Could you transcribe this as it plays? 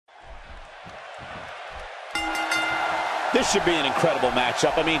This should be an incredible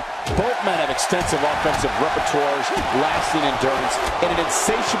matchup. I mean, both men have extensive offensive repertoires, lasting endurance, and an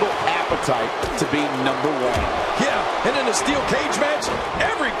insatiable appetite to be number one. Yeah, and in a steel cage match,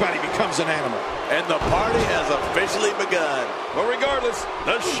 everybody becomes an animal. And the party has officially begun. But regardless,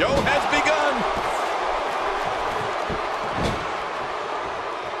 the show has begun.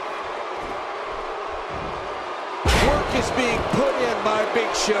 Work is being put in by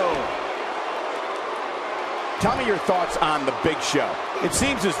Big Show. Tell me your thoughts on the Big Show. It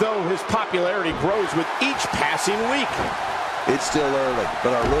seems as though his popularity grows with each passing week. It's still early,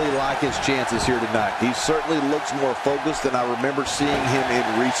 but I really like his chances here tonight. He certainly looks more focused than I remember seeing him in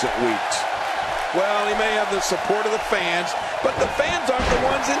recent weeks. Well, he may have the support of the fans, but the fans aren't the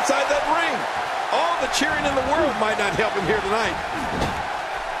ones inside that ring. All the cheering in the world might not help him here tonight.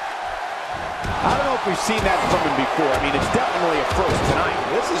 I don't know if we've seen that from him before. I mean, it's definitely a first tonight.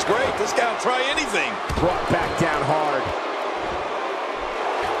 This is great. This guy will try anything. Brought back down hard.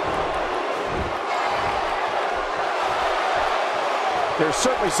 There's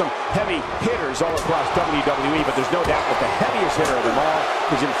certainly some heavy hitters all across WWE, but there's no doubt that the heaviest hitter of them all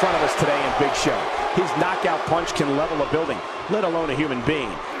is in front of us today in Big Show. His knockout punch can level a building, let alone a human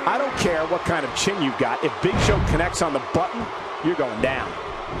being. I don't care what kind of chin you've got. If Big Show connects on the button, you're going down.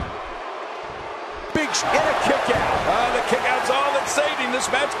 Big Show and a kick out. The kick out's all that's saved him. This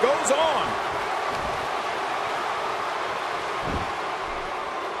match goes on.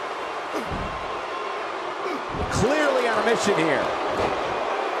 Clearly on a mission here.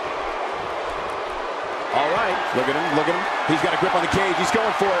 All right, look at him, look at him. He's got a grip on the cage. He's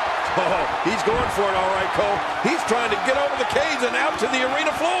going for it. Oh, he's going for it, all right, Cole. He's trying to get over the cage and out to the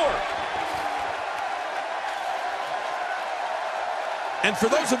arena floor. And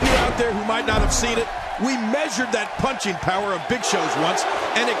for those of you out there who might not have seen it, we measured that punching power of Big Show's once,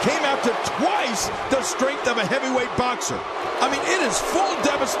 and it came out to twice the strength of a heavyweight boxer. I mean, it is full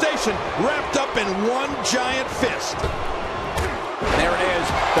devastation wrapped up in one giant fist. There it is,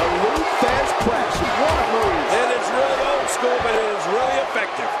 the Luthez press. What a move. It is really old school, but it is really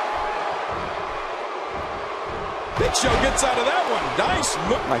effective. Big Show gets out of that one. Nice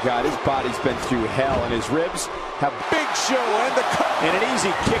move. My God, his body's been through hell, and his ribs have Big Show and the cut. And an easy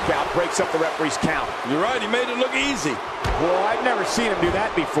kick out breaks up the referee's count. You're right, he made it look easy. Well, I've never seen him do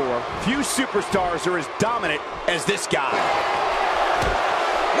that before. Few superstars are as dominant as this guy.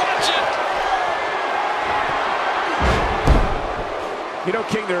 Watch it! You know,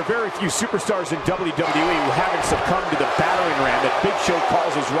 King, there are very few superstars in WWE who haven't succumbed to the battering ram that Big Show calls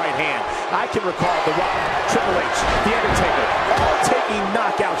his right hand. I can recall The Rock, Triple H, The Undertaker, all taking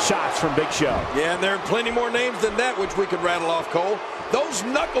knockout shots from Big Show. Yeah, and there are plenty more names than that which we could rattle off, Cole. Those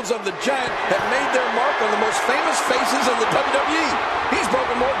knuckles of the Giant have made their mark on the most famous faces in the WWE. He's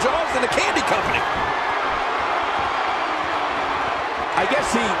broken more jaws than a candy company. I guess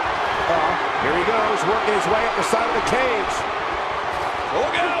here he goes, working his way up the side of the cage.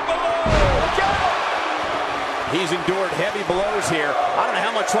 Look out below! Look out! He's endured heavy blows here. I don't know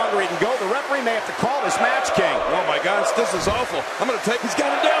how much longer he can go. The referee may have to call this match, King. Oh, my gosh, this is awful. I'm going to take... He's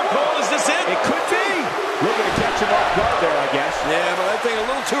got him down, Cole. Is this it? It could be. Looking to catch him off guard there, I guess. Yeah, but I think a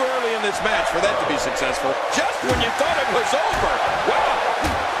little too early in this match for that to be successful. Just when you thought it was over. Wow!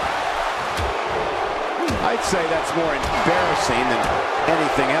 I'd say that's more embarrassing than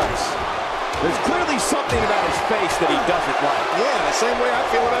anything else. There's clearly something about his face that he doesn't like. Yeah, the same way I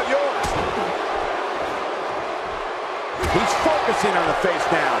feel about yours. He's focusing on the face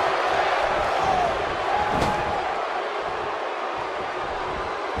now.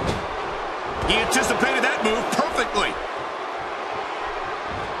 He anticipated that move perfectly.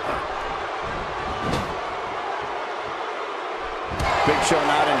 Big Show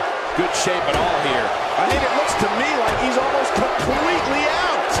not in good shape at all here. I mean, it looks to me like he's almost completely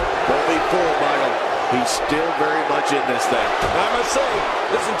out. Don't be fooled, Michael. He's still very much in this thing. I must say,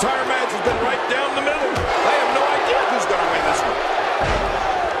 this entire match has been right down the middle. I have no idea who's going to win this one.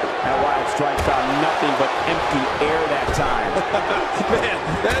 That wild strike found nothing but empty air that time. Man,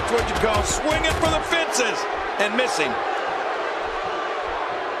 that's what you call swinging for the fences and missing.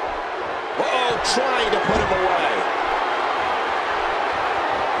 Uh-oh, trying to put him away.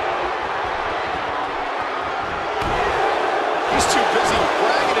 He's too busy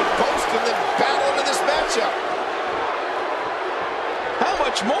bragging and boasting than battling in this matchup. How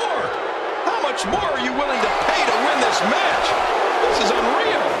much more? How much more are you willing to pay to win this match? This is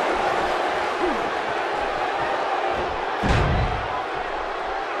unreal.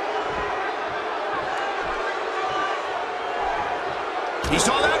 He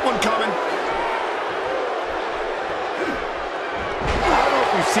saw that one coming. I don't know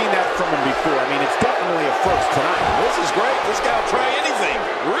if we've seen seen that from him before. I mean, it's definitely a first tonight. This is great. This guy will try anything.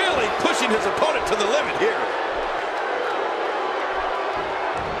 Really pushing his opponent to the limit here.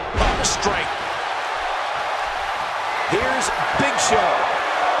 Oh, strike. Here's Big Show.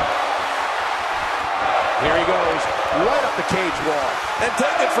 Here he goes, right up the cage wall. And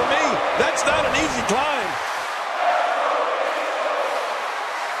take it from me, that's not an easy climb.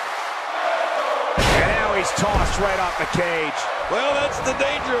 And now he's tossed right off the cage. Well, that's the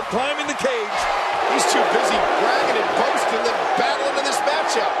danger of climbing the cage. He's too busy bragging and boasting than battling in this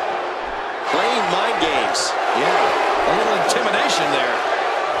matchup. Playing mind games. Yeah, a little intimidation there.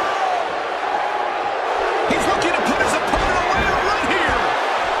 He's looking to put his opponent away right here.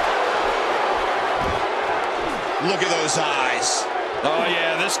 Look at those eyes. Oh,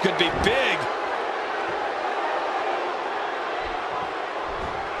 yeah, this could be big.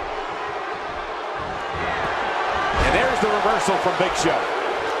 And there's the reversal from Big Show.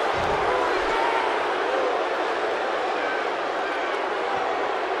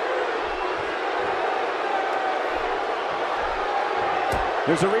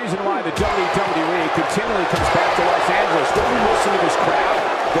 There's a reason why the WWE continually comes back to Los Angeles. When you listen to this crowd,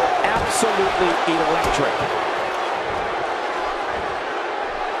 they're absolutely electric.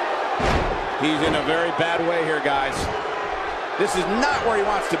 He's in a very bad way here, guys. This is not where he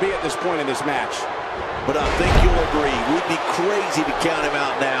wants to be at this point in this match. But I think you'll agree, we'd be crazy to count him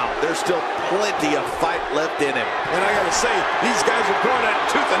out now. There's still plenty of fight left in him. And I gotta say, these guys are going at it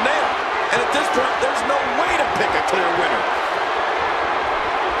tooth and nail. And at this point, there's no way to pick a clear winner.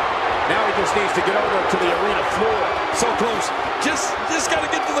 Now he just needs to get over to the arena floor. So close. Just got to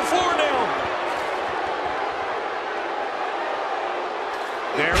get to the floor now.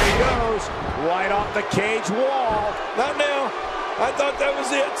 There he goes, right off the cage wall. Not now. I thought that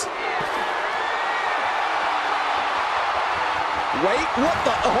was it. Wait, what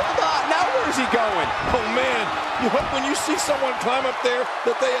the? Hold on. Now where's he going? Oh, man. You hope when you see someone climb up there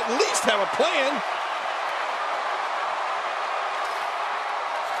that they at least have a plan.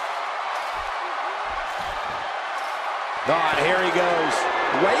 God, here he goes.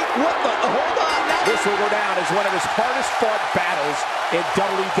 Wait, what the? Hold on now. This will go down as one of his hardest fought battles in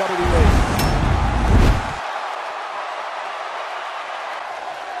WWE.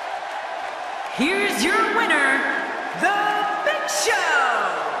 Here's your winner, The Big Show.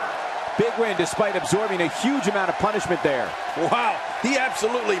 Big win despite absorbing a huge amount of punishment there. Wow, he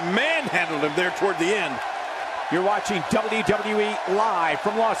absolutely manhandled him there toward the end. You're watching WWE live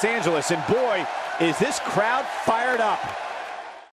from Los Angeles, and boy, is this crowd fired up.